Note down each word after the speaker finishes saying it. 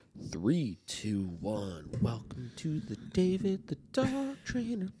3, 2, 1. Welcome to the David the Dog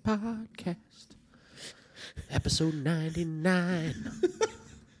Trainer Podcast. Episode 99.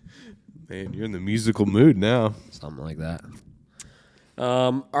 Man, you're in the musical mood now. Something like that.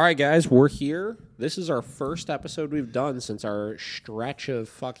 All right, guys, we're here. This is our first episode we've done since our stretch of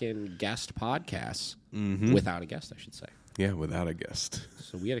fucking guest podcasts. Mm-hmm. Without a guest, I should say. Yeah, without a guest.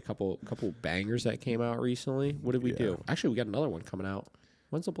 So we had a couple bangers that came out recently. What did we do? Actually, we got another one coming out.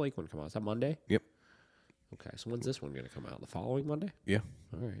 When's the Blake one come out? Is that Monday? Yep. Okay, so when's this one going to come out? The following Monday? Yeah.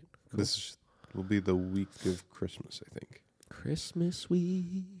 All right. Cool. This will be the week of Christmas, I think. Christmas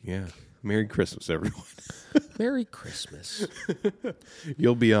week. Yeah. Merry Christmas, everyone. Merry Christmas.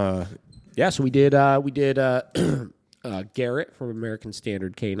 You'll be Yeah, so we did Garrett from American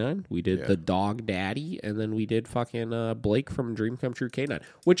Standard Canine. We did the Dog Daddy, and then we did fucking Blake from Dream Come True Canine.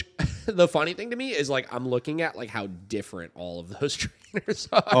 Which the funny thing to me is like I'm looking at like how different all of those trainers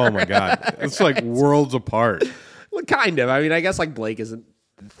are. Oh my god, it's like worlds apart. Well, kind of. I mean, I guess like Blake isn't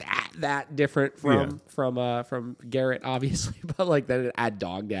that different from Garrett, obviously, but like then add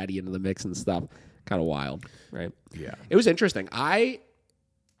Dog Daddy into the mix and stuff. Kind of wild, right? Yeah, it was interesting. I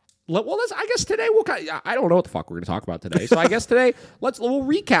guess today I don't know what the fuck we're going to talk about today. So I guess today we'll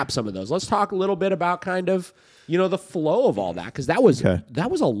recap some of those. Let's talk a little bit about kind of, the flow of all that. Because that was a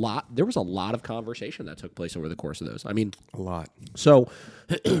lot. There was a lot of conversation that took place over the course of those. I mean, a lot. So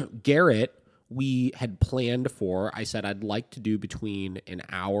Garrett, we had planned for, I said I'd like to do between an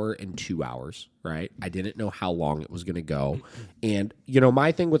hour and 2 hours, right? I didn't know how long it was going to go. And,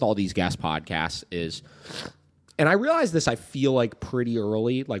 my thing with all these guest podcasts is, and I realized this, I feel like pretty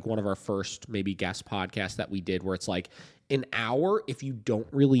early, like one of our first maybe guest podcasts that we did, where it's like an hour, if you don't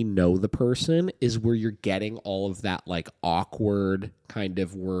really know the person, is where you're getting all of that like awkward kind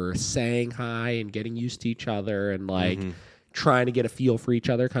of we're saying hi and getting used to each other and like trying to get a feel for each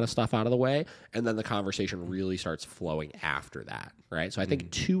other kind of stuff out of the way. And then the conversation really starts flowing after that, right? So I think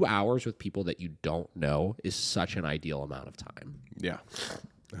 2 hours with people that you don't know is such an ideal amount of time. Yeah,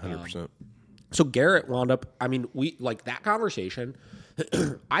 100%. So Garrett wound up, we like that conversation.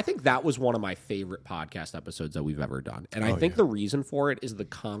 I think that was one of my favorite podcast episodes that we've ever done. And I think the reason for it is the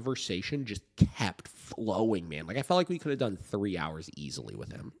conversation just kept flowing, man. Like I felt like we could have done 3 hours easily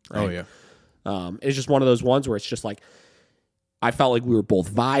with him. Right? Oh, yeah. It's just one of those ones where it's just like, I felt like we were both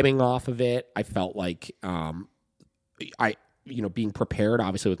vibing off of it. I felt like being prepared,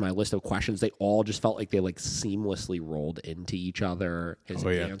 obviously, with my list of questions, they all just felt like they like seamlessly rolled into each other. His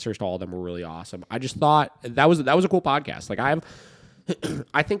answers to all of them were really awesome. I just thought that was a cool podcast. Like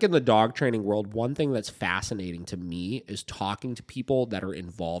I think in the dog training world, one thing that's fascinating to me is talking to people that are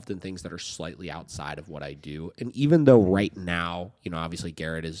involved in things that are slightly outside of what I do. And even though right now, obviously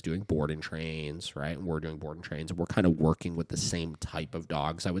Garrett is doing board and trains, right? And we're doing board and trains, and we're kind of working with the same type of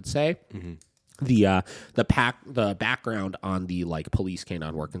dogs, I would say. Mm-hmm. The background on the like police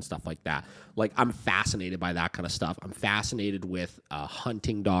canine work and stuff like that. Like I'm fascinated by that kind of stuff. I'm fascinated with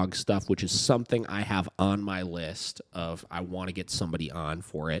hunting dog stuff, which is something I have on my list of I want to get somebody on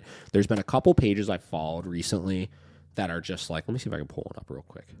for it. There's been a couple pages I followed recently that are just like, let me see if I can pull one up real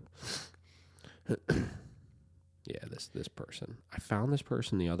quick. Yeah, this person. I found this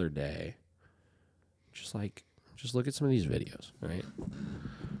person the other day. Just look at some of these videos, right?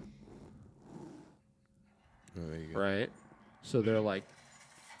 Right? So they're like,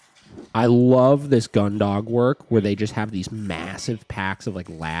 I love this gun dog work where they just have these massive packs of like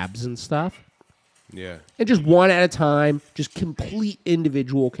labs and stuff. Yeah. And just one at a time, just complete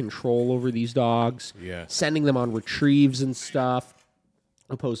individual control over these dogs. Yeah. Sending them on retrieves and stuff.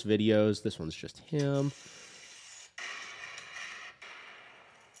 I'll post videos. This one's just him.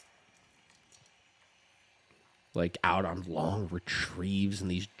 Like out on long retrieves in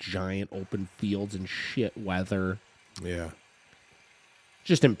these giant open fields and shit weather. Yeah.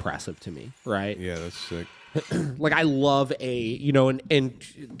 Just impressive to me, right? Yeah, that's sick. Like I love and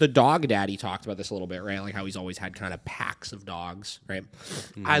the Dog Daddy talked about this a little bit, right? Like how he's always had kind of packs of dogs, right?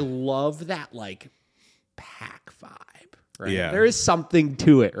 I love that like pack vibe. Right? Yeah. There is something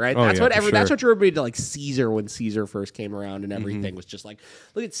to it, right? Oh, that's yeah, that's what drew everybody to like Caesar when Caesar first came around and everything was just like,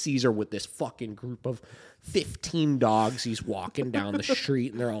 look at Caesar with this fucking group of 15 dogs. He's walking down the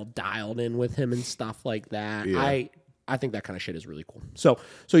street and they're all dialed in with him and stuff like that. Yeah. I think that kind of shit is really cool. So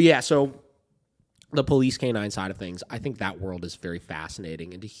the police canine side of things, I think that world is very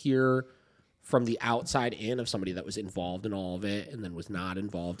fascinating. And to hear from the outside in of somebody that was involved in all of it and then was not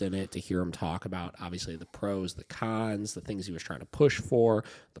involved in it, to hear him talk about obviously the pros, the cons, the things he was trying to push for,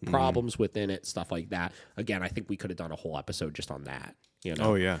 the problems within it, stuff like that. Again, I think we could have done a whole episode just on that.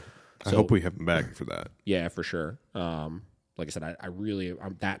 Oh, yeah. I hope we have him back for that. Yeah, for sure. like I said, I really,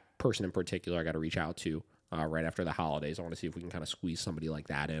 that person in particular, I got to reach out to right after the holidays. I want to see if we can kind of squeeze somebody like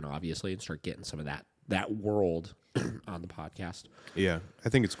that in, obviously, and start getting some of that world on the podcast. Yeah, I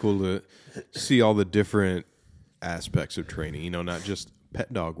think it's cool to see all the different aspects of training, not just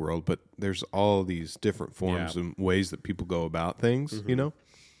pet dog world, but there's all these different forms and ways that people go about things,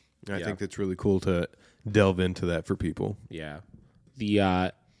 I think that's really cool to delve into that for people. Yeah.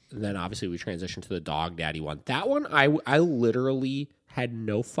 Then obviously we transitioned to the dog daddy one. That one, I literally had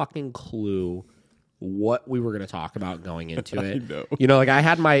no fucking clue what we were going to talk about going into it. I know. Like I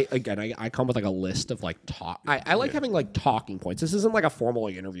had I come with like a list of like I like having like talking points. This isn't like a formal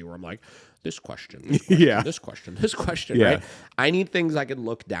interview where I'm like, this question, this question, right? I need things I can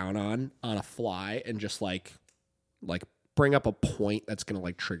look down on a fly and just like bring up a point that's going to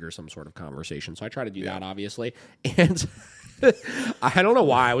like trigger some sort of conversation. So I try to do that, obviously. And I don't know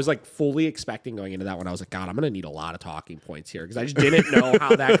why. I was like fully expecting going into that one. I was like, God, I'm going to need a lot of talking points here because I just didn't know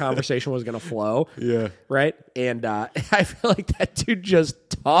how that conversation was going to flow. Yeah. Right. And I feel like that dude just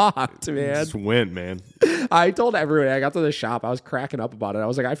talked, man. Just went, man. I told everyone, I got to the shop, I was cracking up about it. I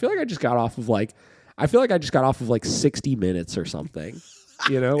was like, I feel like I just got off of like 60 Minutes or something.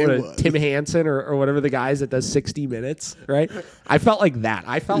 Tim Hansen or whatever the guys that does 60 Minutes, right? I felt like that.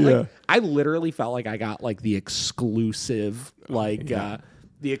 I felt like I literally felt like I got like the exclusive, the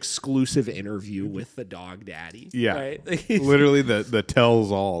exclusive interview with the dog daddy. Yeah, right? Literally the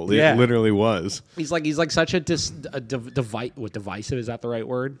tells all. It literally was. He's like such a divisive. Is that the right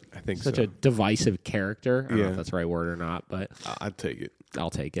word? I think such a divisive character. I don't know if that's the right word or not, but I'd take it.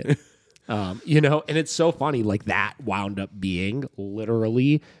 I'll take it. And it's so funny, like that wound up being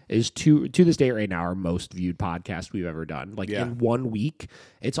literally is to this day right now our most viewed podcast we've ever done. Like in 1 week,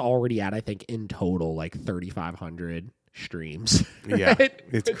 it's already at, I think in total, like 3,500 streams. Yeah, right?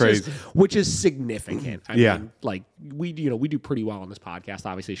 it's crazy. Which is significant. I mean, like we do pretty well on this podcast,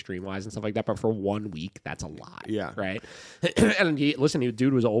 obviously stream wise and stuff like that. But for 1 week, that's a lot. Yeah, right. And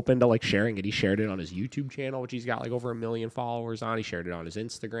dude was open to like sharing it. He shared it on his YouTube channel, which he's got like over 1 million followers on. He shared it on his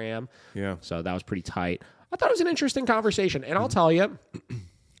Instagram. Yeah, so that was pretty tight. I thought it was an interesting conversation, and I'll tell you.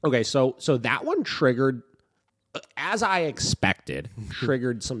 Okay, so that one triggered, as I expected,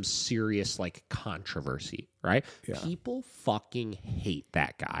 triggered some serious like controversy, right? Yeah. People fucking hate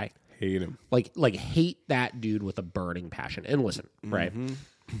that guy. Hate him. Like hate that dude with a burning passion. And listen, right?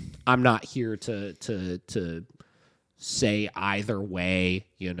 I'm not here to say either way,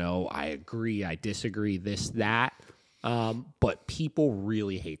 I agree, I disagree, this, that. But people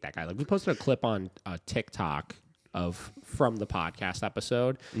really hate that guy. Like we posted a clip on TikTok from the podcast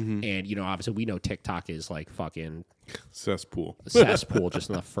episode, and obviously we know TikTok is like fucking cesspool just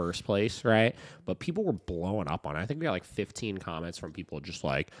in the first place, right? But people were blowing up on it. I think we got like 15 comments from people just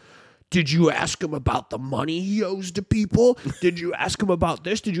like, did you ask him about the money he owes to people? Did you ask him about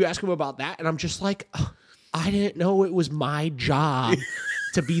this? Did you ask him about that? And I'm just like, I didn't know it was my job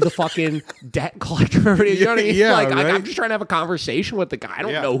to be the fucking debt collector. You know what I mean? Yeah, like, right? I'm just trying to have a conversation with the guy. I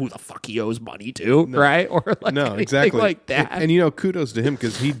don't know who the fuck he owes money to, right? Or like exactly like that. And kudos to him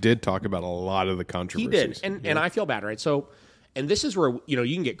because he did talk about a lot of the controversies. He did, and I feel bad, right? So, and this is where you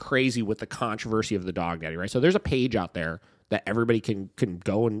can get crazy with the controversy of the dog daddy, right? So there's a page out there that everybody can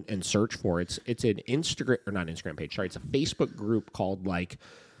go and search for. It's an Instagram, or not Instagram page. Sorry, it's a Facebook group called like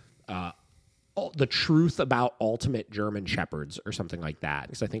The Truth About Ultimate German Shepherds or something like that.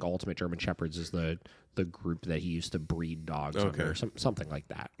 Because I think Ultimate German Shepherds is the group that he used to breed dogs under, or something like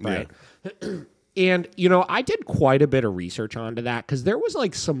that, right? Yeah. And I did quite a bit of research onto that because there was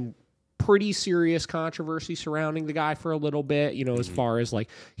like some pretty serious controversy surrounding the guy for a little bit. As far as like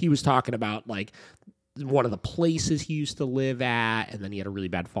he was talking about like one of the places he used to live at, and then he had a really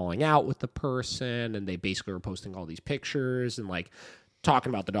bad falling out with the person, and they basically were posting all these pictures and like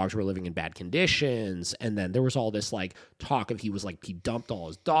talking about the dogs were living in bad conditions. And then there was all this like talk of he dumped all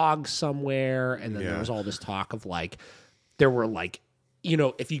his dogs somewhere, and then there was all this talk of like there were like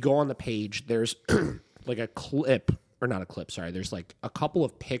if you go on the page, there's like a clip, or not a clip, sorry, there's like a couple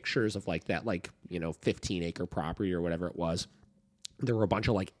of pictures of like that 15-acre property or whatever it was. There were a bunch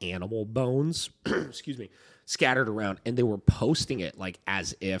of like animal bones, excuse me, scattered around, and they were posting it like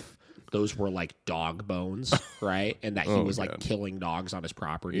as if those were like dog bones, right? And that he was like killing dogs on his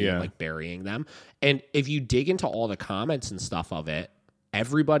property and like burying them. And if you dig into all the comments and stuff of it,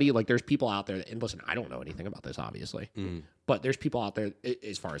 everybody, like there's people out there, and listen, I don't know anything about this, obviously, but there's people out there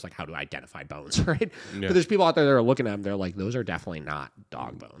as far as like how to identify bones, right? Yeah. But there's people out there that are looking at them, they're like, those are definitely not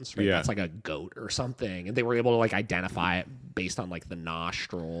dog bones, right? Yeah. That's like a goat or something. And they were able to like identify it based on like the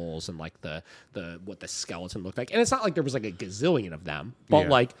nostrils and like the what the skeleton looked like. And it's not like there was like a gazillion of them, but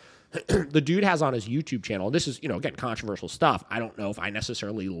like the dude has on his YouTube channel, this is, again, controversial stuff. I don't know if I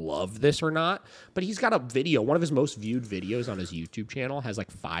necessarily love this or not, but he's got a video. One of his most viewed videos on his YouTube channel has like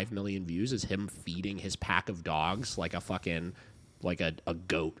 5 million views, is him feeding his pack of dogs like a fucking, like a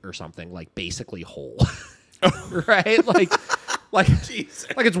goat or something, like basically whole. Right? Like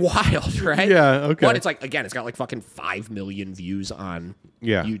it's wild, right? Yeah, okay. But it's like, again, it's got like fucking 5 million views on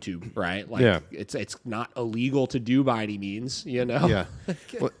YouTube, right? Like it's not illegal to do by any means, Yeah.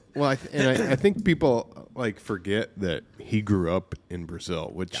 Well, I think people like forget that he grew up in Brazil,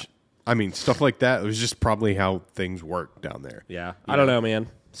 which I mean, stuff like that, it was just probably how things work down there. Yeah. I don't know, man.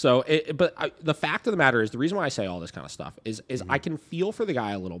 So, the fact of the matter is, the reason why I say all this kind of stuff is I can feel for the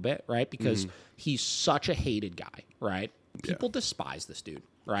guy a little bit, right? Because he's such a hated guy, right? People despise this dude,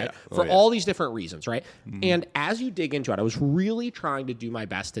 right? For all these different reasons, right? And as you dig into it, I was really trying to do my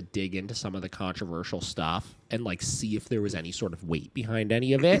best to dig into some of the controversial stuff and like see if there was any sort of weight behind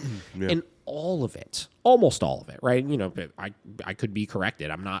any of it. And all of it, almost all of it, right? I could be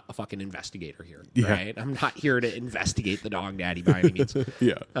corrected. I'm not a fucking investigator here, right? I'm not here to investigate the dog daddy by any means.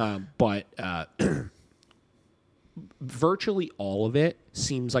 But virtually all of it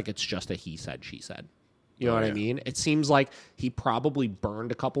seems like it's just a he said, she said. You know what I mean? It seems like he probably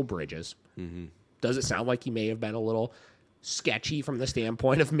burned a couple bridges. Does it sound like he may have been a little sketchy from the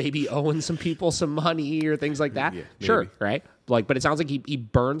standpoint of maybe owing some people some money or things like that? Sure, right? But it sounds like he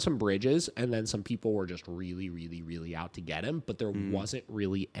burned some bridges, and then some people were just really, really, really out to get him, but there wasn't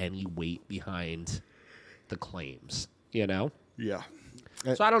really any weight behind the claims, Yeah.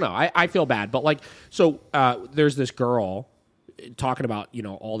 So I don't know. I feel bad, but there's this girl talking about,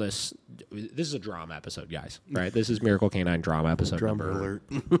 all this. This is a drama episode, guys, right? This is Miracle Canine drama episode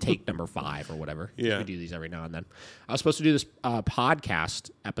take number 5 or whatever. We do these every now and then. I was supposed to do this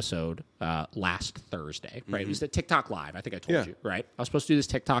podcast episode last Thursday, right? It was the TikTok Live. I think I told you, right? I was supposed to do this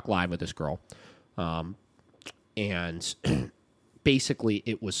TikTok Live with this girl. And basically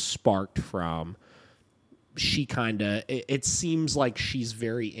it was sparked from, she kind of, it seems like she's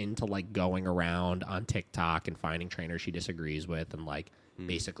very into like going around on TikTok and finding trainers she disagrees with and like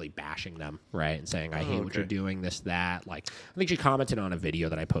basically bashing them, right? And saying, I hate what you're doing, this, that. Like, I think she commented on a video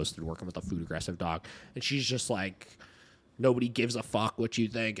that I posted working with a food aggressive dog, and she's just like, nobody gives a fuck what you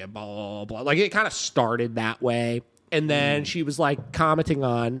think and blah, blah, blah. Like, it kind of started that way. And then she was like commenting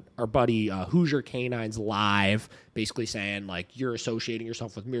on our buddy Hoosier Canine's live, basically saying like, you're associating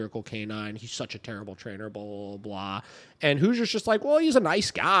yourself with Miracle Canine. He's such a terrible trainer, blah, blah, blah. And Hoosier's just like, well, he's a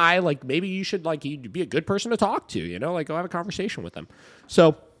nice guy. Like, maybe you should, like, he'd be a good person to talk to, like go have a conversation with him.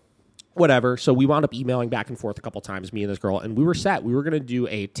 So whatever. So we wound up emailing back and forth a couple times, me and this girl, and we were set. We were going to do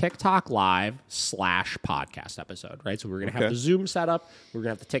a TikTok Live / podcast episode, right? So we were going to have the Zoom set up. We were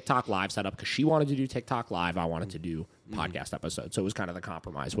going to have the TikTok Live set up because she wanted to do TikTok Live. I wanted to do podcast episode. So it was kind of the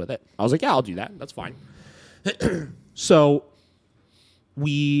compromise with it. I was like, yeah, I'll do that. That's fine. So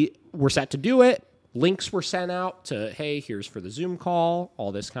we were set to do it. Links were sent out to, hey, here's for the Zoom call,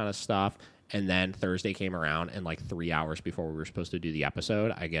 all this kind of stuff. And then Thursday came around, and like 3 hours before we were supposed to do the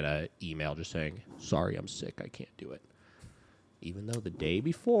episode, I get an email just saying, sorry, I'm sick. I can't do it. Even though the day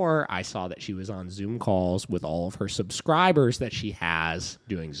before, I saw that she was on Zoom calls with all of her subscribers that she has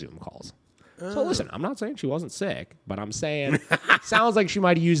doing Zoom calls. So listen, I'm not saying she wasn't sick, but I'm saying sounds like she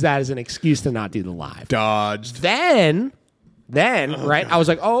might have used that as an excuse to not do the live. Dodged. Then, right, I was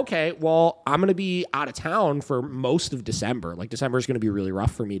like, oh, okay, well, I'm going to be out of town for most of December. Like, December is going to be really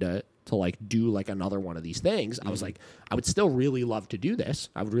rough for me to like do like another one of these things. I was like, I would still really love to do this.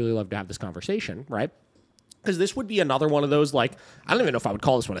 I would really love to have this conversation, right? Because this would be another one of those, like, I don't even know if I would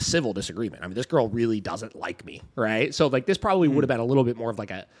call this one a civil disagreement. I mean, this girl really doesn't like me, right? So, like, this probably would have been a little bit more of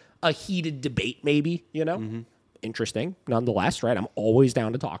like a heated debate, maybe, Interesting, nonetheless, right? I'm always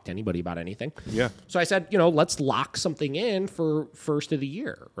down to talk to anybody about anything. Yeah. So I said, let's lock something in for first of the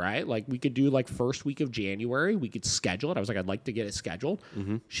year, right? Like, we could do like first week of January. We could schedule it. I was like, I'd like to get it scheduled.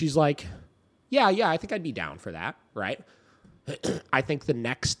 She's like, yeah, I think I'd be down for that, right? I think the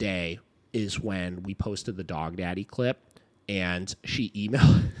next day is when we posted the Dog Daddy clip, and she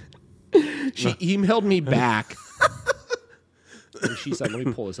emailed me back. And she said, let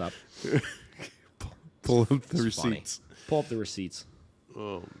me pull this up. Pull up the receipts. Funny. Pull up the receipts.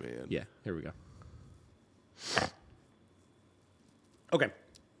 Oh, man. Yeah, here we go. Okay.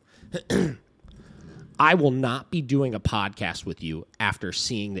 I will not be doing a podcast with you after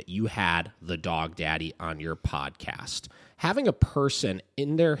seeing that you had the Dog Daddy on your podcast. Having a person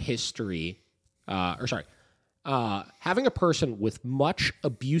in their history, having a person with much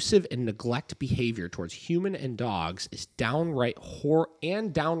abusive and neglect behavior towards human and dogs is downright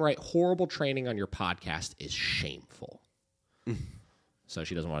horrible training on your podcast is shameful. so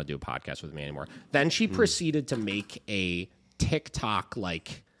she doesn't want to do a podcast with me anymore. Then she proceeded to make a TikTok,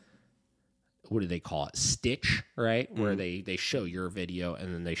 like, what do they call it? Stitch, right? Where they show your video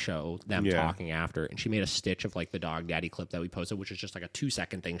and then they show them talking after. And she made a stitch of like the dog daddy clip that we posted, which is just like a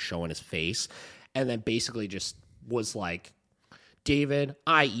 2-second thing showing his face. And then basically just was like, David,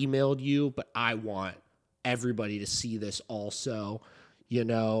 I emailed you, but I want everybody to see this also. You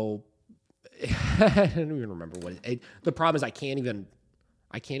know, I don't even remember what the problem is. I can't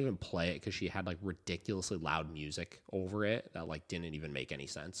even play it because she had like ridiculously loud music over it that like didn't even make any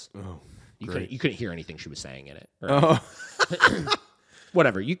sense. Oh, you couldn't hear anything she was saying in it. Right? Oh.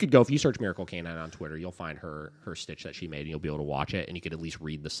 Whatever. You could go, if you search Miracle Canine on Twitter, you'll find her stitch that she made and you'll be able to watch it and you could at least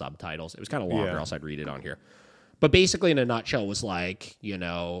read the subtitles. It was kind of long or else I'd read it on here. But basically, in a nutshell, was like, you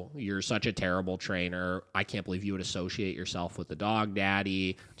know, you're such a terrible trainer. I can't believe you would associate yourself with the dog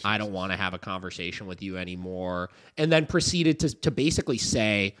daddy. I don't want to have a conversation with you anymore. And then proceeded to basically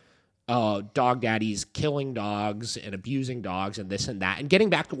say, dog daddy's killing dogs and abusing dogs and this and that. And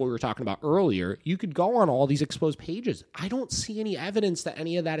getting back to what we were talking about earlier, you could go on all these exposed pages. I don't see any evidence that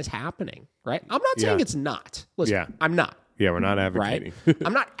any of that is happening, right? I'm not saying it's not. Listen, I'm not. Yeah, we're not advocating. Right?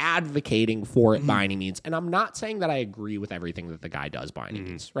 I'm not advocating for it by any means. And I'm not saying that I agree with everything that the guy does by any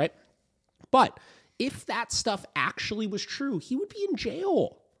means, right? But if that stuff actually was true, he would be in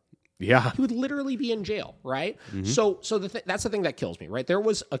jail. Yeah. He would literally be in jail, right? So that's the thing that kills me, right? There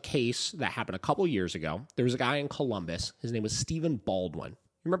was a case that happened a couple years ago. There was a guy in Columbus. His name was Stephen Baldwin.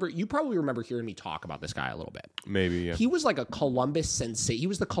 You probably remember hearing me talk about this guy a little bit. Maybe, yeah. He was like a Columbus sensei. He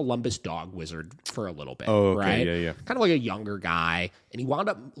was the Columbus dog wizard for a little bit, okay, right? Yeah. Kind of like a younger guy. And he wound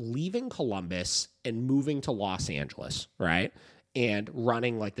up leaving Columbus and moving to Los Angeles, right? And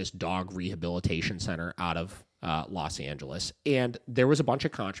running like this dog rehabilitation center out of Los Angeles. And there was a bunch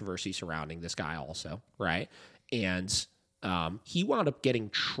of controversy surrounding this guy also, right? And he wound up getting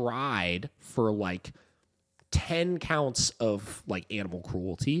tried for like 10 counts of like animal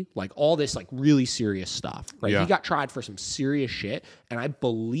cruelty, like all this like really serious stuff, right? Yeah. He got tried for some serious shit. And I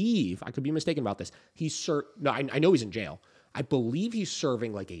believe, I could be mistaken about this, I know he's in jail. I believe he's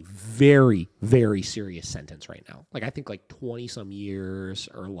serving like a very, very serious sentence right now. Like I think like 20 some years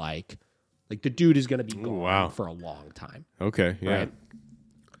or like the dude is going to be gone for a long time. Okay. Yeah.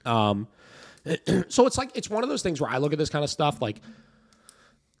 Right? So it's one of those things where I look at this kind of stuff like,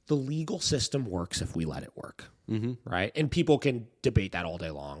 the legal system works if we let it work, right? And people can debate that all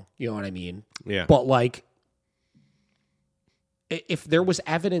day long. You know what I mean? Yeah. But like, if there was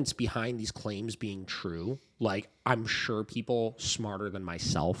evidence behind these claims being true, like I'm sure people smarter than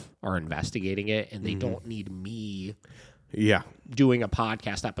myself are investigating it, and they don't need me. Yeah. Doing a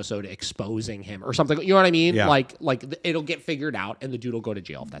podcast episode exposing him or something. You know what I mean? Yeah. Like it'll get figured out, and the dude will go to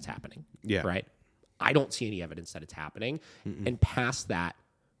jail if that's happening. Yeah. Right. I don't see any evidence that it's happening, and past that,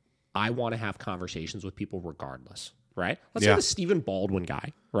 I want to have conversations with people regardless, right? Let's say the Stephen Baldwin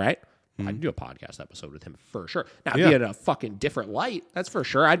guy, right? I'd do a podcast episode with him for sure. Now, it'd be in a fucking different light, that's for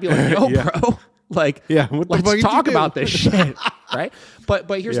sure. I'd be like, yo, bro, like, let's talk about this shit, right? But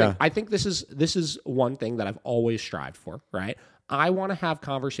here's the thing. I think this is one thing that I've always strived for, right? I want to have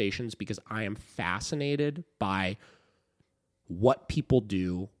conversations because I am fascinated by what people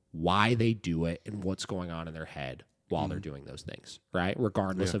do, why they do it, and what's going on in their head while they're doing those things, right?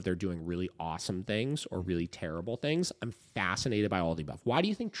 Regardless if they're doing really awesome things or really terrible things, I'm fascinated by all the above. Why do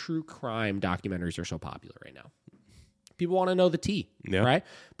you think true crime documentaries are so popular right now? People want to know the tea, right?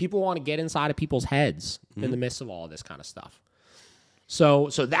 People want to get inside of people's heads in the midst of all of this kind of stuff. So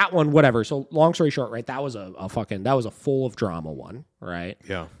that one, whatever. So long story short, right? That was a full of drama one, right?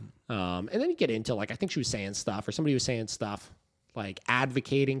 Yeah. And then you get into like, I think she was saying stuff or somebody was saying stuff like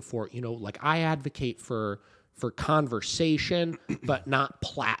advocating for, like I advocate for conversation, but not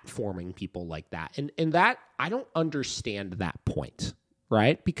platforming people like that. And that, I don't understand that point,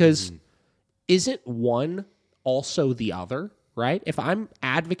 right? Because isn't one also the other, right? If I'm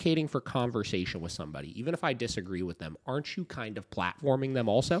advocating for conversation with somebody, even if I disagree with them, aren't you kind of platforming them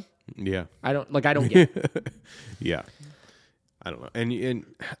also? Yeah. I don't get it. Yeah. I don't know. And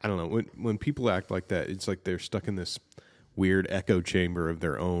I don't know, when people act like that, it's like they're stuck in this weird echo chamber of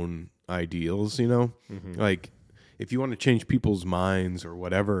their own ideals, like if you want to change people's minds or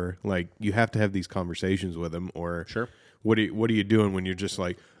whatever, like you have to have these conversations with them, or what are you doing when you're just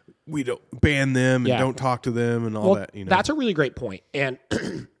like, we don't ban them and don't talk to them and all that, That's a really great point. And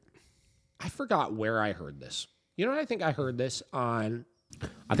I forgot where I heard this. I think I heard this on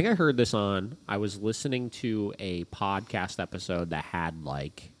I was listening to a podcast episode that had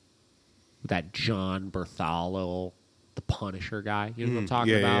like that John Bartholomew, the Punisher guy. You know what I'm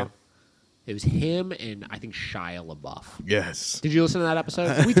talking about? It was him and I think Shia LaBeouf. Yes. Did you listen to that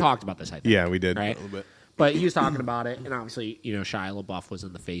episode? We talked about this, I think. Yeah, we did. Right? A little bit. But he was talking about it, and obviously, Shia LaBeouf was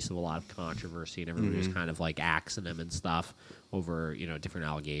in the face of a lot of controversy, and everybody was kind of like axing him and stuff over, different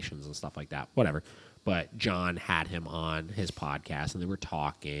allegations and stuff like that. Whatever. But John had him on his podcast, and they were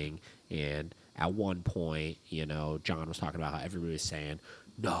talking, and at one point, John was talking about how everybody was saying,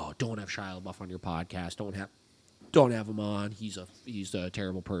 no, don't have Shia LaBeouf on your podcast. Don't have him on. He's a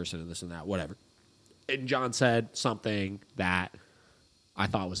terrible person and this and that, whatever. And John said something that I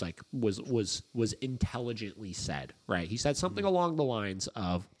thought was intelligently said, right? He said something along the lines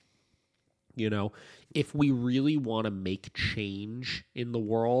of, if we really want to make change in the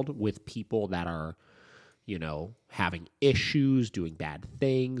world with people that are, having issues, doing bad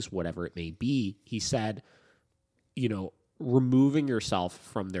things, whatever it may be, he said, removing yourself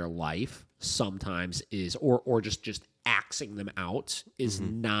from their life sometimes is, or just axing them out is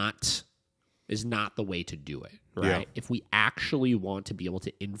not the way to do it, right? Yeah. If we actually want to be able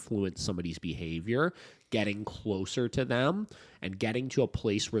to influence somebody's behavior, getting closer to them and getting to a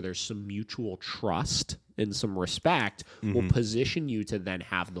place where there's some mutual trust and some respect will position you to then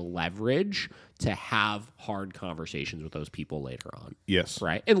have the leverage to have hard conversations with those people later on. Yes.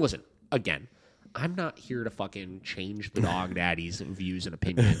 Right? And listen, again, I'm not here to fucking change the dog daddy's views and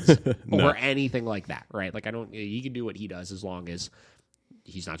opinions or anything like that, right? Like, he can do what he does as long as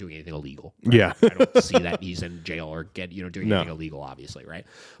he's not doing anything illegal. Right? Yeah. I don't see that he's in jail or doing anything illegal, obviously, right?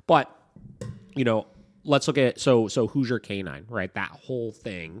 But, let's look at so Hoosier Canine, right? That whole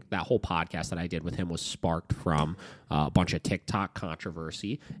thing, that whole podcast that I did with him was sparked from a bunch of TikTok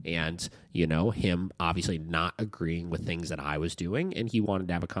controversy and, him obviously not agreeing with things that I was doing, and he wanted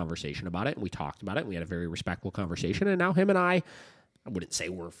to have a conversation about it, and we talked about it, and we had a very respectful conversation, and now him and I wouldn't say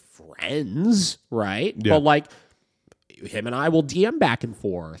we're friends, right? Yeah. But like, him and I will DM back and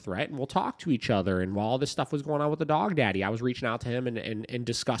forth, right? And we'll talk to each other. And while all this stuff was going on with the dog daddy, I was reaching out to him and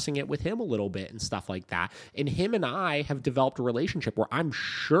discussing it with him a little bit and stuff like that. And him and I have developed a relationship where I'm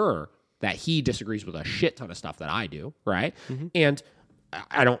sure that he disagrees with a shit ton of stuff that I do, right? And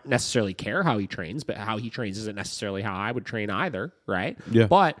I don't necessarily care how he trains, but how he trains isn't necessarily how I would train either, right? Yeah.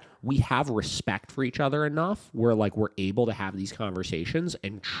 But we have respect for each other enough where like we're able to have these conversations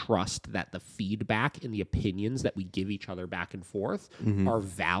and trust that the feedback and the opinions that we give each other back and forth are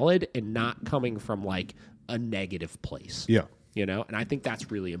valid and not coming from like a negative place. Yeah. And I think that's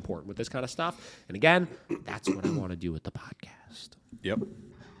really important with this kind of stuff. And again, that's what I want to do with the podcast. Yep.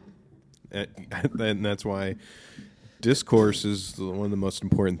 And that's why discourse is one of the most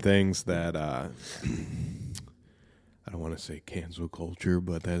important things that I don't want to say cancel culture,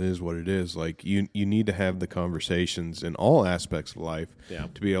 but that is what it is. Like you need to have the conversations in all aspects of life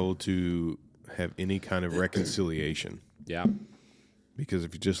to be able to have any kind of reconciliation. Yeah. Because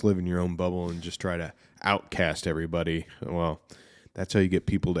if you just live in your own bubble and just try to outcast everybody, well, that's how you get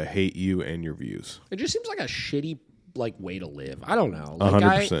people to hate you and your views. It just seems like a shitty way to live. I don't know.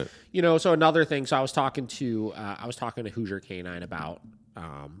 Like 100%. So another thing. So I was talking to Hoosier Canine about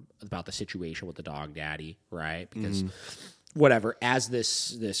the situation with the dog daddy, right? Because whatever, as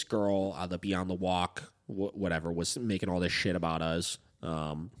this girl, the Beyond the Walk, whatever, was making all this shit about us.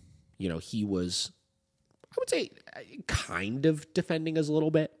 He was, I would say, kind of defending us a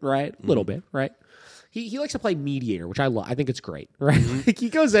little bit, right? A little bit, right? He likes to play mediator, which I love. I think it's great, right? Like he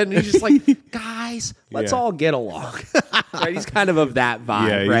goes in and he's just like, guys, let's all get along. Right? He's kind of that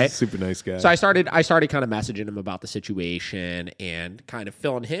vibe, right? He's a super nice guy. So I started kind of messaging him about the situation and kind of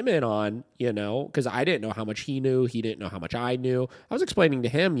filling him in on, because I didn't know how much he knew. He didn't know how much I knew. I was explaining to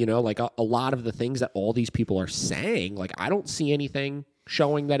him, like a lot of the things that all these people are saying, like I don't see anything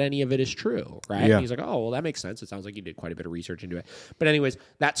showing that any of it is true, right? Yeah. And he's like, oh, well, that makes sense. It sounds like you did quite a bit of research into it. But anyways,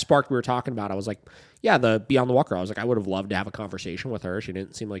 that spark we were talking about, I was like, yeah, the Beyond the Walker, I was like, I would have loved to have a conversation with her. She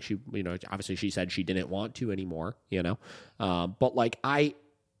didn't seem like she, obviously she said she didn't want to anymore, but like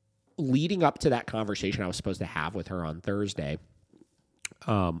leading up to that conversation I was supposed to have with her on Thursday,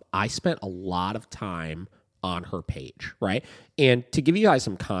 I spent a lot of time on her page, right? And to give you guys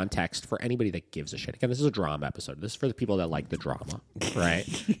some context for anybody that gives a shit, again, this is a drama episode. This is for the people that like the drama, right?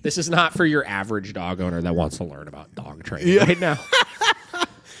 This is not for your average dog owner that wants to learn about dog training right now.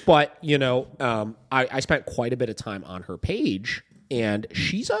 But, I spent quite a bit of time on her page, and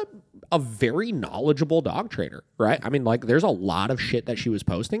she's a very knowledgeable dog trainer, right? I mean, like, there's a lot of shit that she was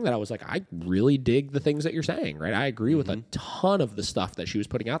posting that I was like, I really dig the things that you're saying, right? I agree with a ton of the stuff that she was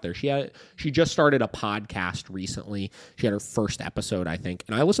putting out there. She just started a podcast recently. She had her first episode, I think,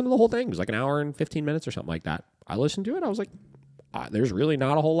 and I listened to the whole thing. It was like an hour and 15 minutes or something like that. I listened to it. I was like, there's really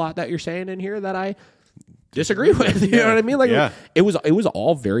not a whole lot that you're saying in here that I disagree with. You know what I mean? Like it was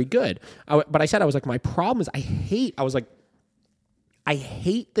all very good. But I said, I was like, my problem is I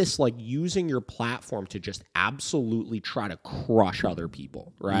hate this, like, using your platform to just absolutely try to crush other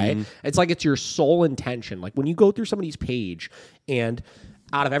people, right? It's like it's your sole intention. Like, when you go through somebody's page and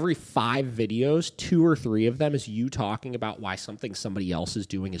out of every 5 videos, 2 or 3 of them is you talking about why something somebody else is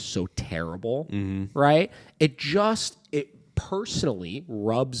doing is so terrible, right? It personally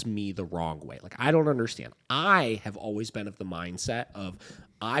rubs me the wrong way. Like, I don't understand. I have always been of the mindset of,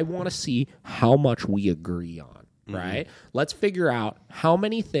 I want to see how much we agree on. Right? Let's figure out how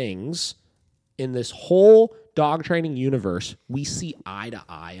many things in this whole dog training universe we see eye to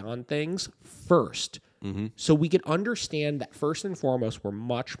eye on things first. So we can understand that first and foremost, we're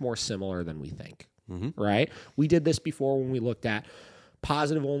much more similar than we think. Right? We did this before when we looked at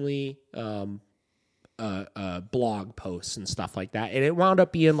positive only blog posts and stuff like that. And it wound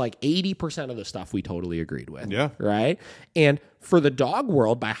up being like 80% of the stuff we totally agreed with. Yeah. Right? And for the dog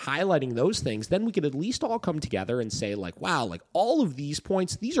world, by highlighting those things, then we could at least all come together and say, like, wow, like, all of these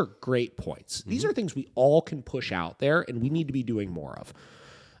points, these are great points. These are things we all can push out there and we need to be doing more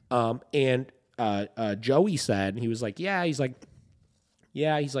of. And Joey said, he was like,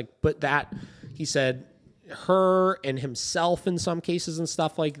 but that, he said, her and himself in some cases and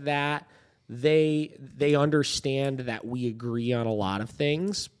stuff like that, they understand that we agree on a lot of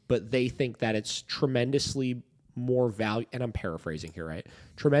things, but they think that it's tremendously more value, and I'm paraphrasing here, right?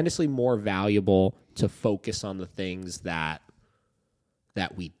 Tremendously more valuable to focus on the things that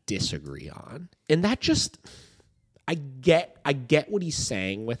we disagree on. And that just, I get what he's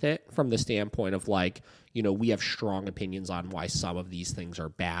saying with it from the standpoint of, like, you know, we have strong opinions on why some of these things are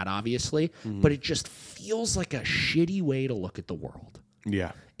bad, obviously, but it just feels like a shitty way to look at the world.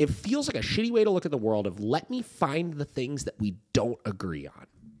 Yeah. It feels like a shitty way to look at the world of, let me find the things that we don't agree on.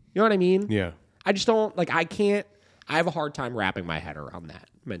 You know what I mean? Yeah. I just don't, like, I have a hard time wrapping my head around that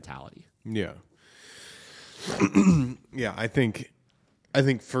mentality. Yeah. Yeah, I think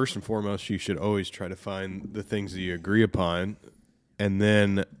first and foremost, you should always try to find the things that you agree upon, and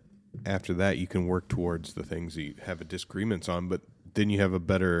then after that, you can work towards the things that you have disagreements on, but then you have a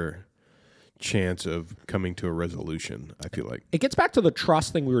better chance of coming to a resolution, I feel like. It gets back to the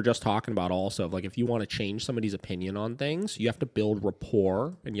trust thing we were just talking about also, of, like, if you want to change somebody's opinion on things, you have to build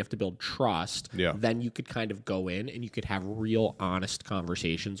rapport and you have to build trust. Yeah. Then you could kind of go in and you could have real honest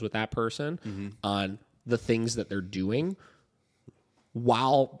conversations with that person on the things that they're doing,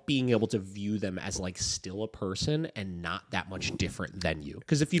 while being able to view them as, like, still a person and not that much different than you.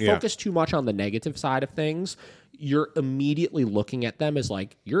 Because if you focus too much on the negative side of things, you're immediately looking at them as,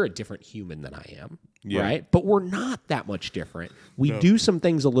 like, you're a different human than I am, right? But we're not that much different. We do some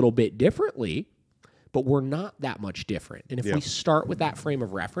things a little bit differently, but we're not that much different. And if we start with that frame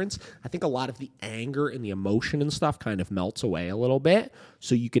of reference, I think a lot of the anger and the emotion and stuff kind of melts away a little bit,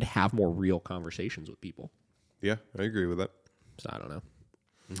 so you could have more real conversations with people. Yeah, I agree with that. So I don't know.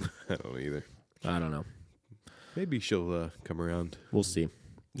 I don't either. I don't know. Maybe she'll come around. We'll see.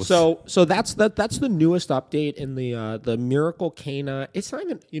 So that's the newest update in the Miracle Canine. It's not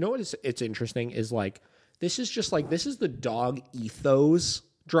even, you know what it's interesting is, like, this is the dog ethos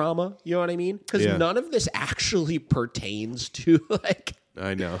drama. You know what I mean? Because none of this actually pertains to, like,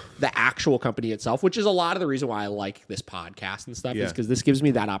 I know, the actual company itself, which is a lot of the reason why I like this podcast and stuff, is because this gives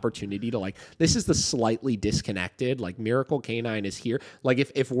me that opportunity to, like, this is the slightly disconnected, like, Miracle Canine is here. Like,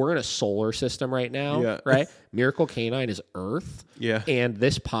 if we're in a solar system right now, right? Miracle Canine is Earth. Yeah. And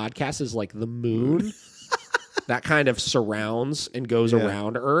this podcast is like the moon that kind of surrounds and goes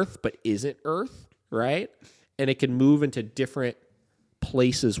around Earth, but isn't Earth, right? And it can move into different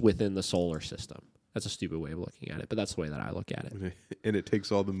places within the solar system. That's a stupid way of looking at it, but that's the way that I look at it. And it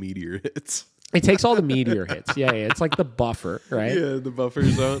takes all the meteor hits. It takes all the meteor hits. Yeah, it's like the buffer, right? Yeah, the buffer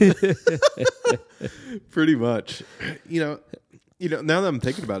zone. Pretty much. You know, now that I'm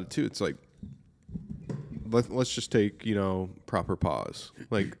thinking about it too, it's like, let's just take, proper pause.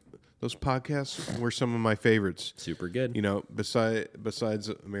 Like, those podcasts were some of my favorites. Super good. Besides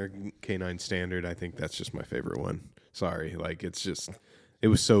American Canine Standard, I think that's just my favorite one. Sorry, like, it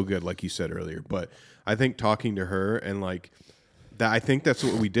was so good, like you said earlier. But I think talking to her and, like, that, I think that's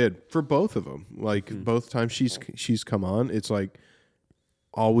what we did for both of them. Like, both times she's come on, it's like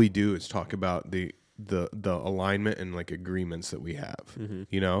all we do is talk about the alignment and, like, agreements that we have.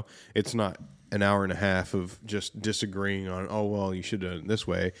 It's not an hour and a half of just disagreeing on, oh, well, you should have done it this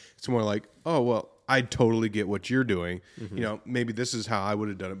way. It's more like, oh, well, I totally get what you're doing. Maybe this is how I would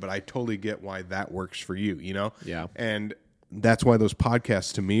have done it, but I totally get why that works for you. Yeah. And that's why those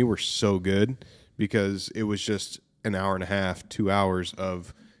podcasts to me were so good, because it was just an hour and a half, 2 hours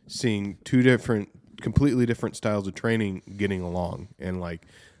of seeing two different completely different styles of training getting along. And like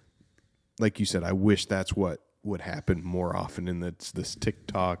you said, I wish that's what would happen more often in this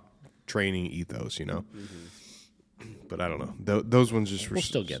TikTok training ethos, But I don't know. Those ones just we'll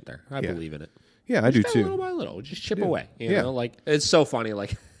still get there. I believe in it. Yeah, I do too. Little by little, just chip away. You know, like it's so funny.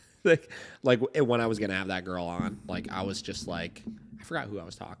 Like when I was gonna have that girl on, like I was just like, I forgot who I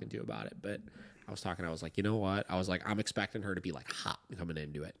was talking to about it, but I was like, you know what? I was like, I'm expecting her to be like hot coming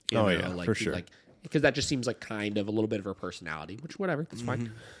into it. You know? Like, for sure. Like, because that just seems like kind of a little bit of her personality, which whatever, that's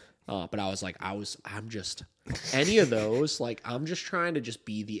fine. But I was like, I'm just any of those. Like, I'm just trying to just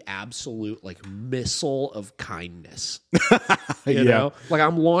be the absolute like missile of kindness. You know, like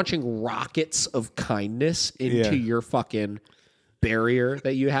I'm launching rockets of kindness into your fucking barrier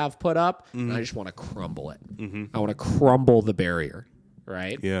that you have put up, and I just want to crumble it. I want to crumble the barrier,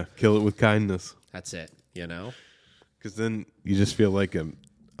 right? Yeah, kill it with kindness. That's it, you know? Because then you just feel like a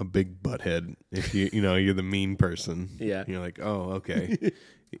big butthead if you're the mean person. Yeah. You're like, oh, okay.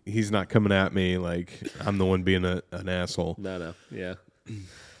 He's not coming at me like I'm the one being an asshole. No. Yeah.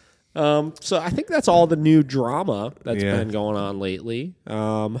 So I think that's all the new drama that's been going on lately.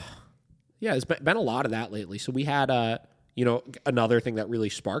 There's been a lot of that lately. So we had another thing that really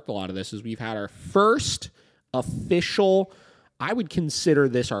sparked a lot of this is we've had our first official, I would consider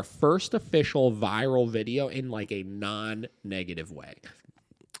this our first official viral video in like a non-negative way.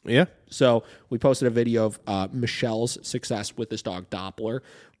 Yeah. So we posted a video of Michelle's success with this dog Doppler. It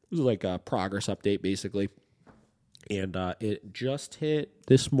was like a progress update, basically. And it just hit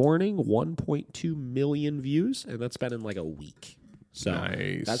this morning 1.2 million views, and that's been in like a week. So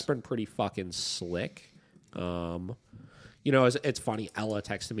that's been pretty fucking slick. It's funny. Ella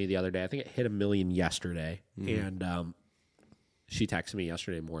texted me the other day. I think it hit 1 million yesterday, and she texted me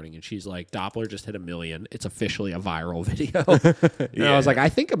yesterday morning, and she's like, Doppler just hit 1 million. It's officially a viral video. And I was like, I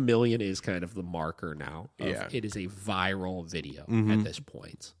think 1 million is kind of the marker now. It is a viral video at this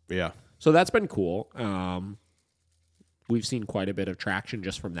point. Yeah. So that's been cool. We've seen quite a bit of traction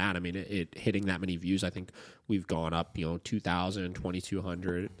just from that. I mean, it hitting that many views, I think we've gone up, 2,000,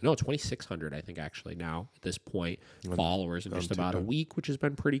 2,200, 2,600, I think, actually, now at this point, followers in just about a week, which has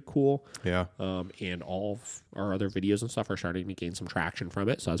been pretty cool. Yeah. And all of our other videos and stuff are starting to gain some traction from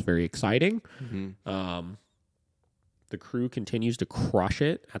it, so that's very exciting. The crew continues to crush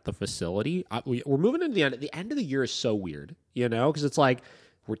it at the facility. We're moving into the end. The end of the year is so weird, because it's like,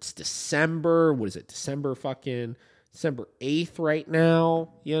 it's December. What is it? December 8th right now,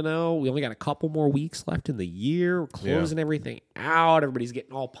 We only got a couple more weeks left in the year. We're closing everything out. Everybody's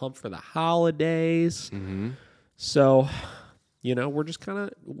getting all pumped for the holidays. So, we're just kind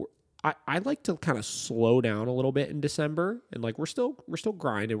of... I like to kind of slow down a little bit in December. And, like, we're still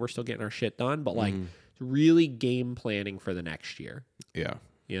grinding. We're still getting our shit done. But, like, really game planning for the next year. Yeah.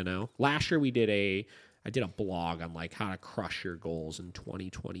 Last year I did a blog on, like, how to crush your goals in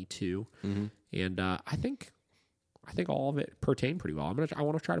 2022. And I think all of it pertained pretty well. I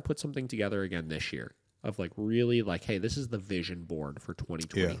want to try to put something together again this year of like really like, hey, this is the vision board for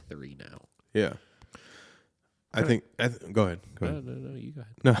 2023 now. Yeah. I think go ahead. No, you go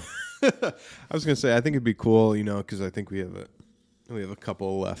ahead. No. I was going to say, I think it'd be cool, because I think we have a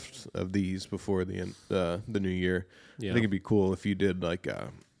couple left of these before the end, the new year. Yeah. I think it'd be cool if you did like,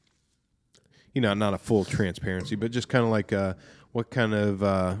 not a full transparency, but just kind of like, what kind of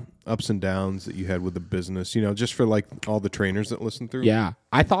ups and downs that you had with the business, just for like all the trainers that listen through? Yeah.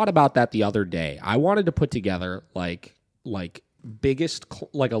 I thought about that the other day. I wanted to put together like biggest,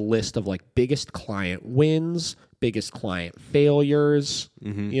 like a list of like biggest client wins, biggest client failures,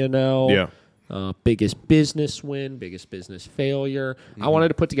 Yeah. Biggest business win, biggest business failure. I wanted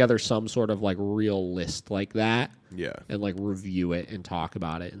to put together some sort of like real list like that. Yeah. And like review it and talk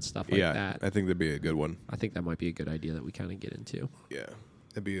about it and stuff like that. I think that'd be a good one. I think that might be a good idea that we kind of get into. Yeah.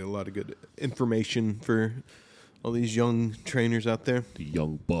 That'd be a lot of good information for all these young trainers out there. The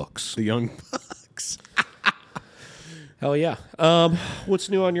young bucks. Hell yeah. What's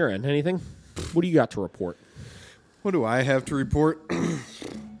new on your end? Anything? What do you got to report? What do I have to report?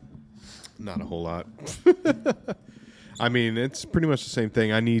 Not a whole lot. I mean, it's pretty much the same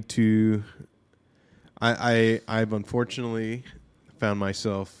thing. I've unfortunately found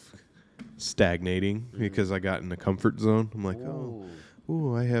myself stagnating because I got in the comfort zone. I'm like,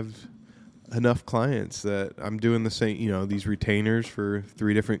 I have enough clients that I'm doing the same, these retainers for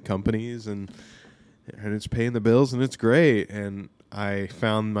 3 different companies and it's paying the bills and it's great. And I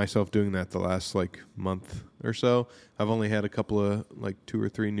found myself doing that the last like month or so. I've only had a couple of like 2 or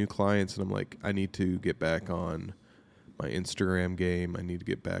 3 new clients and I'm like, I need to get back on my Instagram game. I need to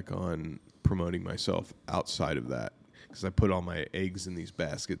get back on promoting myself outside of that because I put all my eggs in these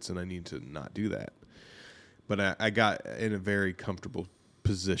baskets, and I need to not do that. But I got in a very comfortable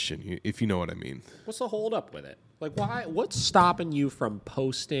position, if you know what I mean. What's the hold up with it? Like, why? What's stopping you from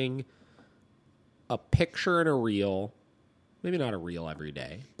posting a picture and a reel? Maybe not a reel every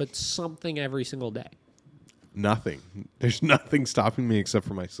day, but something every single day. Nothing. There's nothing stopping me except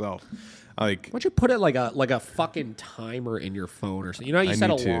for myself. Like, why don't you put it like a fucking timer in your phone or something? You know how you set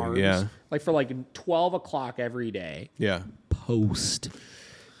alarms? Yeah. Like for like 12 o'clock every day. Yeah. Post.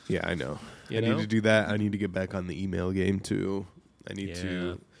 Yeah, I know. I You know? need to do that. I need to get back on the email game too. I need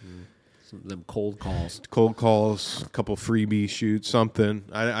to some of them cold calls. Cold calls, a couple freebie shoots, something.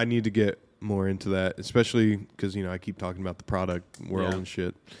 I need to get more into that, especially because, I keep talking about the product world and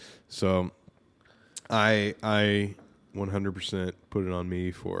shit. So I 100% put it on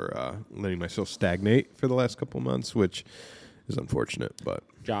me for letting myself stagnate for the last couple of months, which is unfortunate. But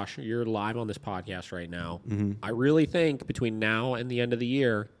Josh, you're live on this podcast right now. Mm-hmm. I really think between now and the end of the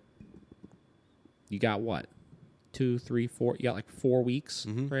year, you got what? 2, 3, 4. You got like 4 weeks,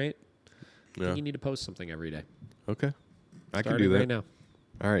 right? I think you need to post something every day. Okay. I can Starting do that. right now.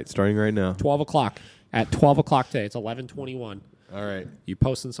 All right, starting right now. 12 o'clock. At 12 o'clock today. It's 11:21. All right. You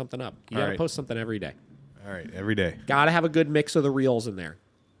posting something up. You got to right. post something every day. All right, every day. Got to have a good mix of the reels in there.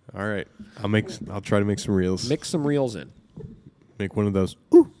 All right. I'll try to make some reels. Mix some reels in. Make one of those.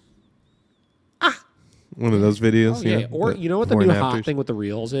 Ooh. Ah. One of those videos. Oh, yeah. Or you know what the new hot afters. thing with the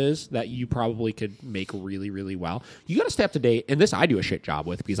reels is that you probably could make really, really well? You got to stay up to date. And this I do a shit job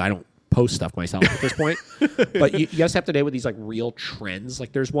with because I don't post stuff myself at this point. But you got to stay up to date with these like real trends.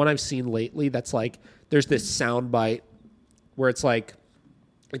 Like there's one I've seen lately that's like there's this sound bite where it's like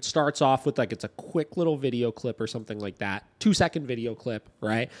it starts off with like it's a quick little video clip or something like that. 2-second video clip,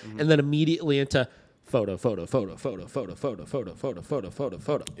 right? And then immediately into photo.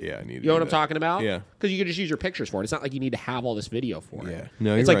 Yeah, I need to You know what I'm talking about? Yeah. Because you can just use your pictures for it. It's not like you need to have all this video for it. Yeah.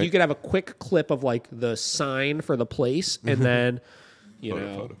 No, it's you're like right. you could have a quick clip of like the sign for the place and then,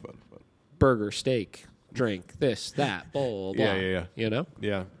 Photo. burger, steak, drink, this, that, blah, blah. Yeah. You know?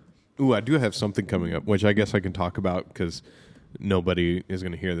 Yeah. Ooh, I do have something coming up, which I guess I can talk about because nobody is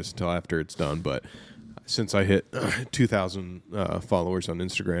going to hear this until after it's done. But since I hit 2,000 followers on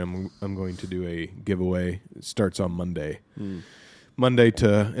Instagram, I'm going to do a giveaway. It starts on Monday. And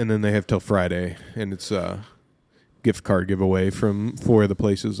then they have till Friday, and it's a gift card giveaway from 4 of the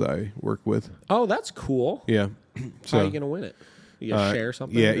places I work with. Oh, that's cool. Yeah. So, How are you going to win it? You got to share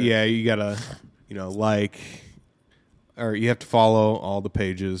something? Yeah, you got to, like, or you have to follow all the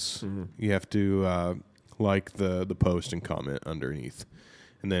pages. You have to like the post and comment underneath.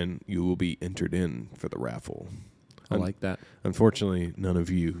 And then you will be entered in for the raffle. I like that. Unfortunately, none of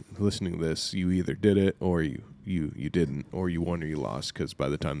you listening to this, you either did it or you didn't, or you won or you lost, because by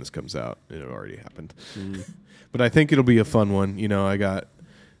the time this comes out, it already happened. But I think it'll be a fun one. I got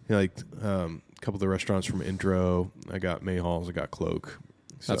a couple of the restaurants from Intro. I got Mayhall's. I got Cloak.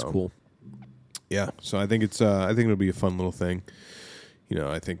 So, That's cool. Yeah, so I think it'll be a fun little thing.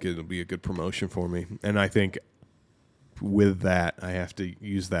 I think it'll be a good promotion for me, and I think with that, I have to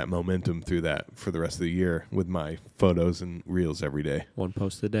use that momentum through that for the rest of the year with my photos and reels every day. One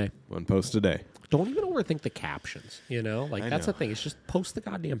post a day. One post a day. Don't even overthink the captions, Like, that's the thing. It's just post the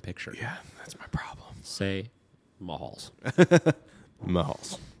goddamn picture. Yeah, that's my problem. Say Mahals.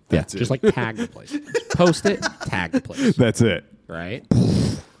 Mahals. Yeah, just like tag the place. Just post it, tag the place. That's it. Right?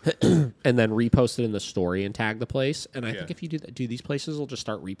 And then repost it in the story and tag the place. And I think if you do that, these places will just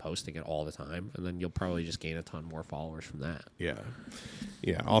start reposting it all the time, and then you'll probably just gain a ton more followers from that. Yeah.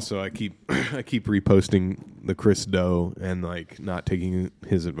 Yeah. Also, I keep reposting the Chris Doe and like not taking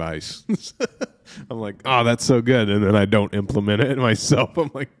his advice. I'm like, oh, that's so good, and then I don't implement it myself. I'm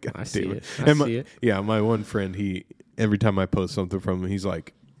like, God damn it. I see it. Yeah, my one friend, every time I post something from him, he's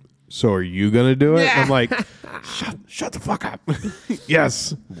like, so are you gonna do it? I'm like, shut the fuck up.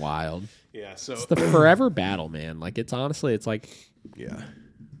 Yes. Wild. Yeah. So it's the forever battle, man. Like it's like yeah.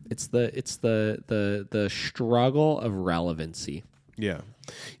 It's the struggle of relevancy. Yeah.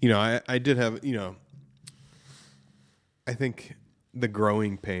 I did have, I think the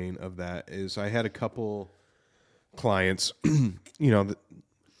growing pain of that is I had a couple clients, that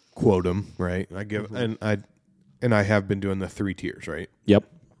quote them, right? I give and I have been doing the 3 tiers, right? Yep.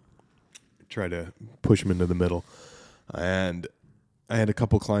 Try to push them into the middle. And I had a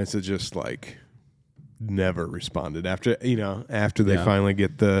couple clients that just like never responded after they finally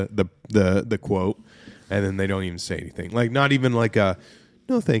get the quote, and then they don't even say anything. Like not even like a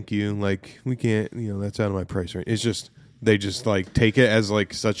no thank you, like we can't, that's out of my price range. It's just they just like take it as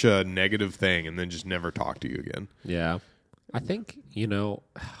like such a negative thing and then just never talk to you again. Yeah. I think,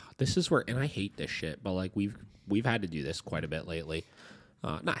 this is where, and I hate this shit, but like we've we've had to do this quite a bit lately.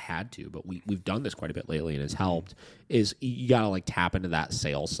 Not had to, but we've done this quite a bit lately, and it's helped. Is you gotta like tap into that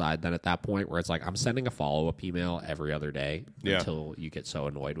sales side. Then at that point where it's like I'm sending a follow-up email every other day until you get so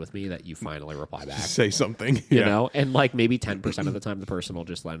annoyed with me that you finally reply back, say something, you know, and like maybe 10% of the time the person will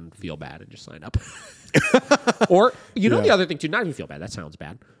just then feel bad and just sign up. Or the other thing too, not even feel bad. That sounds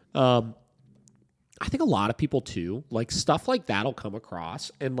bad. I think a lot of people too, like stuff like that'll come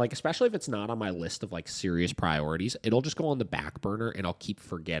across, and like especially if it's not on my list of like serious priorities, it'll just go on the back burner and I'll keep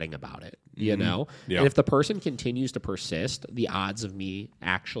forgetting about it, you know? Yeah. And if the person continues to persist, the odds of me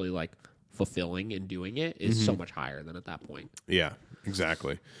actually like fulfilling and doing it is so much higher than at that point. Yeah,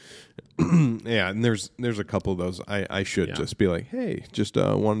 exactly. Yeah, and there's a couple of those. I should just be like, hey, just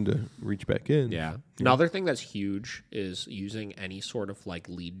wanted to reach back in. Yeah. Another thing that's huge is using any sort of like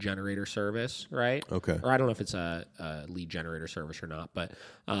lead generator service, right? Okay. Or I don't know if it's a lead generator service or not, but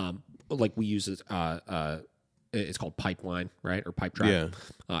like we use it. It's called Pipeline, right? Or Pipe Drive.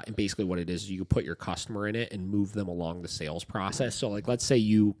 Yeah. And basically what it is, you put your customer in it and move them along the sales process. So like, let's say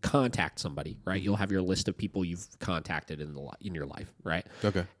you contact somebody, right? You'll have your list of people you've contacted in your life, right?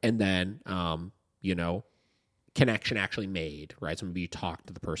 Okay. And then, connection actually made, right? So maybe you talk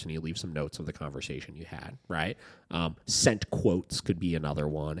to the person, you leave some notes of the conversation you had, right? Sent quotes could be another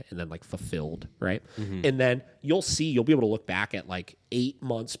one, and then like fulfilled, right? And then you'll be able to look back at like 8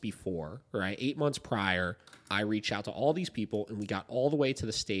 months before, right? 8 months prior, I reached out to all these people, and we got all the way to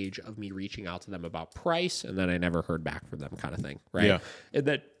the stage of me reaching out to them about price, and then I never heard back from them, kind of thing, right? Yeah. And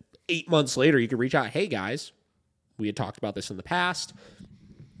then 8 months later, you could reach out, hey guys, we had talked about this in the past,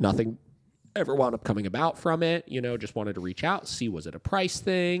 nothing ever wound up coming about from it, just wanted to reach out, see, was it a price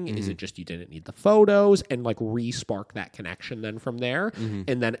thing? Is it just you didn't need the photos? And like re-spark that connection then from there,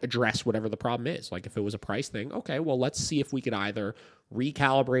 and then address whatever the problem is. Like if it was a price thing, okay, well, let's see if we could either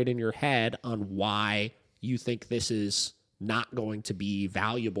recalibrate in your head on why you think this is not going to be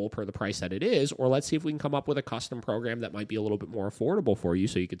valuable per the price that it is, or let's see if we can come up with a custom program that might be a little bit more affordable for you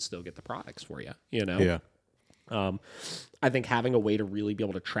so you could still get the products for you, Yeah. I think having a way to really be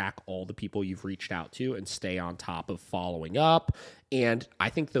able to track all the people you've reached out to and stay on top of following up. And I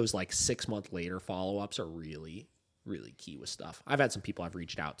think those like 6 month later follow-ups are really, really key with stuff. I've had some people I've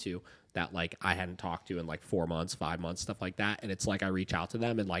reached out to that like I hadn't talked to in like 4 months, 5 months, stuff like that. And it's like I reach out to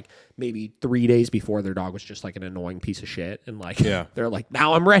them and like maybe 3 days before their dog was just like an annoying piece of shit. And like, they're like,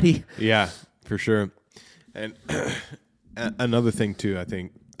 now I'm ready. Yeah, for sure. And another thing too, I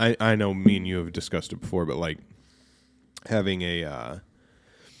think, I know me and you have discussed it before, but like, having a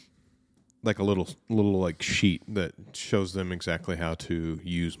little like sheet that shows them exactly how to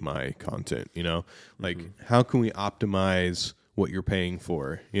use my content, like how can we optimize what you're paying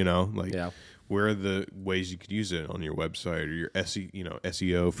for, like where are the ways you could use it on your website or your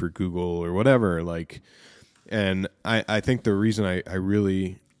SEO for Google or whatever, like, and I think the reason I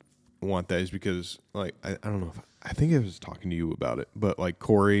really want that is because like I don't know if I think I was talking to you about it, but like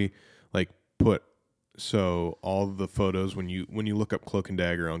Corey like put. So all the photos when you look up Cloak and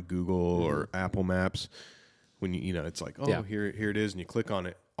Dagger on Google or Apple Maps, when it's like here it is, and you click on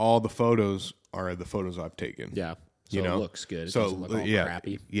it, all the photos are the photos I've taken. Yeah, so it looks good. It doesn't look all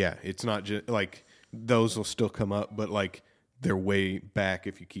crappy. Yeah, it's not just like those will still come up, but like they're way back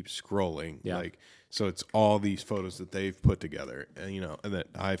if you keep scrolling. Yeah. Like so it's all these photos that they've put together, and and that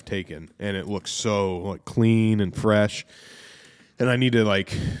I've taken, and it looks so like clean and fresh, and I need to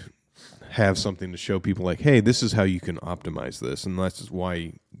like have something to show people like, hey, this is how you can optimize this, and that's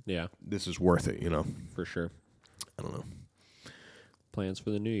why this is worth it, For sure. I don't know. Plans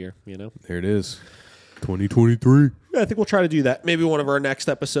for the new year, There it is. 2023. Yeah, I think we'll try to do that. Maybe one of our next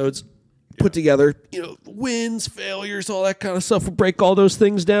episodes, put together, wins, failures, all that kind of stuff. We'll break all those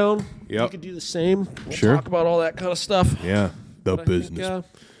things down. Yeah. You could do the same. We'll talk about all that kind of stuff. Yeah. The business.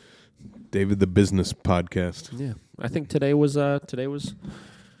 David the Business Podcast. Yeah. I think today was the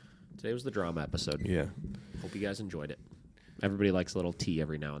drama episode. Yeah. Hope you guys enjoyed it. Everybody likes a little tea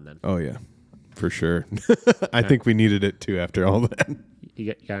every now and then. Oh, yeah. For sure. I think we needed it, too, after all that.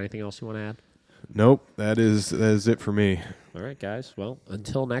 You got anything else you want to add? Nope. That is it for me. All right, guys. Well,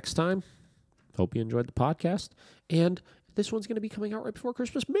 until next time, hope you enjoyed the podcast. And this one's going to be coming out right before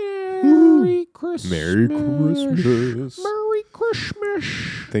Christmas. Merry Christmas. Merry Christmas. Merry Christmas.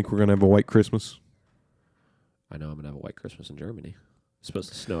 Think we're going to have a white Christmas? I know I'm going to have a white Christmas in Germany. It's supposed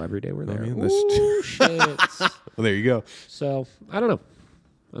to snow every day we're there. Ooh, shit. Well, there you go. So, I don't know.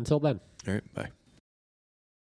 Until then. All right, bye.